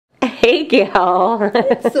Hey, Gail.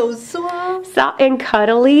 It's so soft. Soft and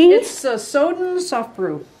cuddly. It's a Sowden soft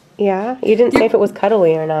brew. Yeah, you didn't say if it was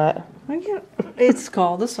cuddly or not. It's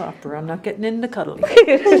called a soft brew. I'm not getting into cuddly.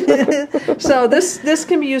 So this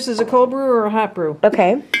can be used as a cold brew or a hot brew.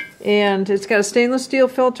 Okay. And it's got a stainless steel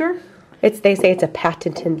filter. They say it's a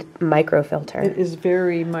patented microfilter. It is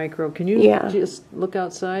very micro. Can you just look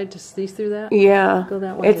outside to see through that? Yeah. Go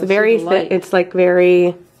that way. It's very thick. It's like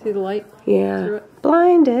very... See the light? Yeah.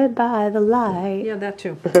 Blinded by the light. Yeah, that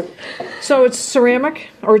too. So it's ceramic,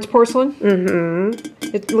 or it's porcelain.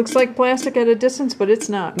 Mm-hmm. It looks like plastic at a distance, but it's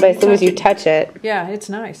not. But as soon as you touch it. Yeah, it's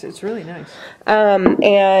nice. It's really nice.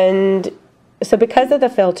 And so because of the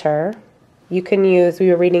filter, you can use, we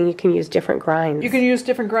were reading, you can use different grinds. You can use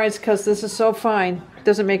different grinds because this is so fine. It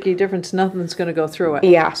doesn't make any difference. Nothing's going to go through it.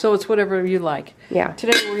 Yeah. So it's whatever you like. Yeah.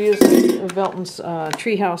 Today we're using Velton's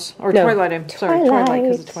Treehouse, or Twilight. I'm sorry, Twilight,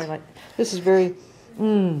 because it's Twilight. This is very,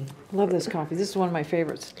 love this coffee. This is one of my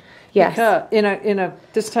favorites. Yes. In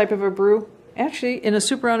this type of a brew, actually, in a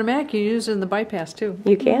super automatic, you use it in the bypass too.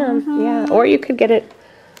 You can, yeah. Or you could get it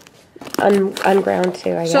unground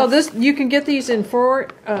too, I guess. So you can get these in four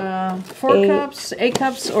cups, 8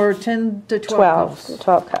 cups, or 10 to 12 cups.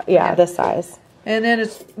 12 cups, yeah, this size. And then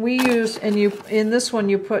in this one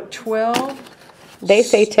you put 12. They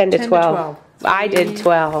say 10 to 12. I did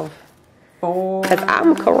 12. 4. Because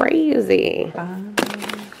I'm crazy. 5,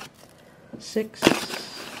 6,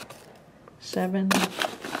 7,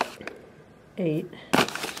 8.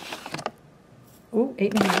 Ooh,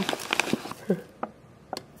 8.5.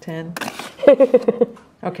 10.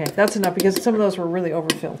 Okay, that's enough because some of those were really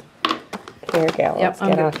overfilled. Here, Gail, let's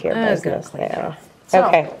get off your business now. So,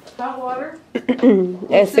 okay. hot water.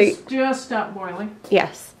 Just stop boiling.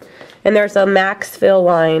 Yes. And there's a max fill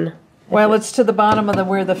line. Well, it's to the bottom of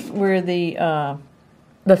where the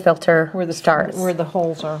filter starts. Where the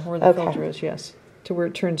holes are, where the filter is, yes. To where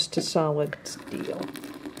it turns to solid steel.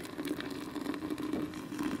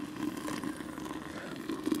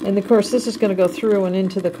 And of course this is going to go through and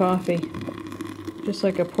into the coffee. Just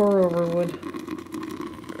like a pour over would.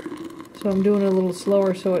 So I'm doing it a little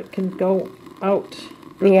slower so it can go out.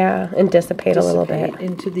 Yeah, and dissipate a little bit.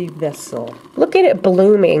 Into the vessel. Look at it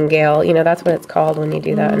blooming, Gail. You know, that's what it's called when you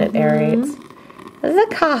do that and it aerates. This is a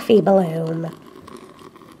coffee bloom.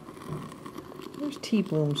 There's tea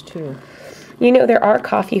blooms too. You know, there are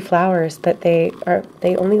coffee flowers, but they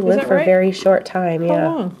only live for a very short time. Yeah.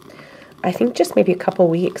 How long? I think just maybe a couple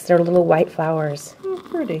weeks. They're little white flowers. Oh,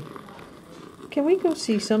 pretty. Can we go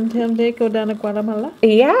see someday, go down to Guatemala?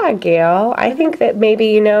 Yeah, Gail. I think that maybe,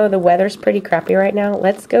 you know, the weather's pretty crappy right now.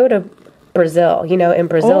 Let's go to Brazil. You know, in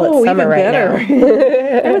Brazil it's summer right now.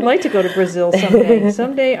 I would like to go to Brazil someday.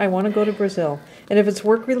 Someday I want to go to Brazil. And if it's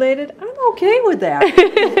work related, I'm okay with that.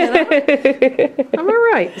 I'm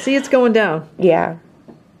all right. See, it's going down. Yeah.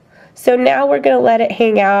 So now we're going to let it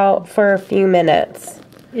hang out for a few minutes.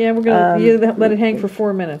 Yeah, we're going to let it hang for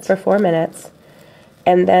 4 minutes. For 4 minutes.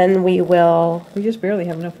 And then we will... We just barely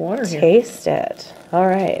have enough water here. Taste it. All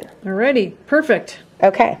right. Alrighty. Perfect.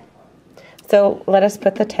 Okay. So let us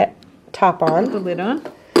put the top on. Put the lid on.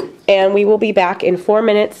 And we will be back in 4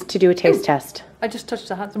 minutes to do a taste test. I just touched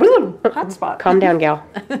the hot spot. Calm down, Gail.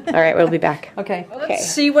 All right, we'll be back. Okay. Let's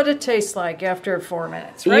see what it tastes like after 4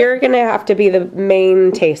 minutes, right? You're going to have to be the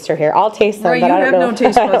main taster here. I'll taste them, but I don't know. You have no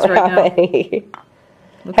taste buds right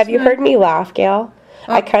now. Have you heard me laugh, Gail?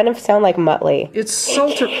 I kind of sound like Muttley. It's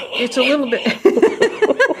it's a little bit...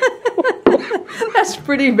 That's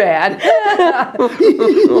pretty bad.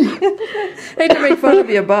 Hate to make fun of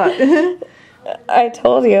you, but... I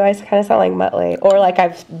told you, I kind of sound like Muttley. Or like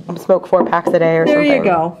I've smoked 4 packs a day or something. There you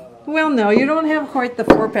go. Well, no, you don't have quite the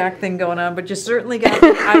 4-pack thing going on, but you certainly got...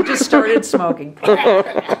 I just started smoking.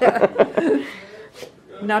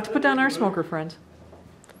 Not to put down our smoker friends.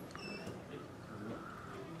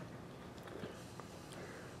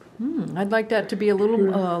 I'd like that to be a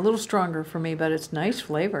little stronger for me, but it's nice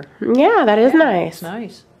flavor. Yeah, that is nice. It's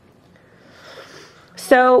nice.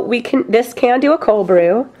 So this can do a cold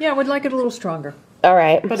brew. Yeah, I would like it a little stronger. All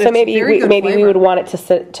right. But so maybe we would want it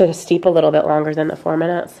to steep a little bit longer than the 4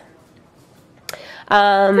 minutes.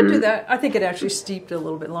 Could do that. I think it actually steeped a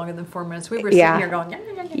little bit longer than 4 minutes. We were sitting here going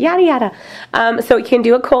yada yada. So we can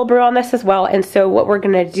do a cold brew on this as well. And so what we're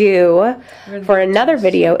going to do for another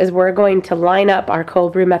video is we're going to line up our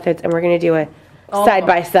cold brew methods and we're going to do a side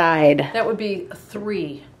by side. That would be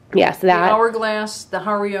 3. Yes, that. The hourglass, the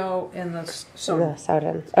Hario, and the Sowden. The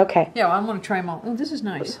Sowden. Okay. Yeah, well, I'm going to try them all. Oh, this is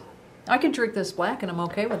nice. I can drink this black and I'm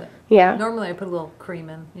okay with it. Yeah. Normally I put a little cream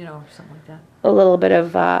in, you know, or something like that. A little bit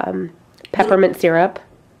of peppermint syrup.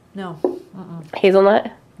 No.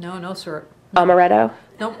 Hazelnut. No syrup. Amaretto?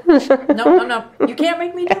 No. No. You can't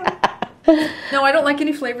make me do it. No, I don't like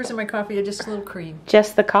any flavors in my coffee. Just a little cream.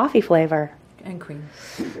 Just the coffee flavor. And cream.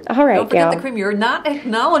 All right, Don't forget Gail. the cream. You're not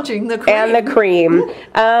acknowledging the cream. And the cream.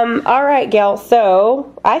 All right, Gail.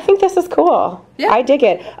 So I think this is cool. Yeah. I dig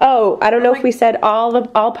it. Oh, I don't know if we said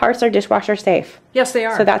all parts are dishwasher safe. Yes, they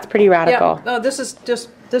are. So that's pretty radical. Yeah. Oh, this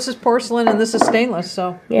is porcelain and this is stainless.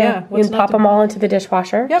 So yeah, you can pop them all into the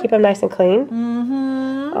dishwasher. Yep. Keep them nice and clean.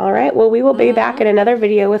 Mm-hmm. All right. Well, we will be back in another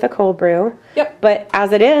video with a cold brew. Yep. But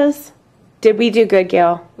as it is, did we do good,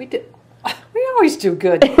 Gail? We did. We always do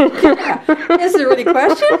good. Yeah. Is there any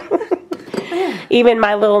question? Even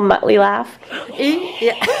my little Muttley laugh.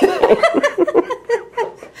 Yeah.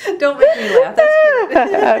 Don't make me laugh. That's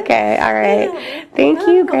cute. Okay. All right. Thank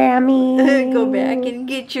you, Grammy. Go back and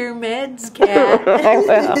get your meds, Cat.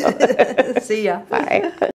 I will. See ya. Bye.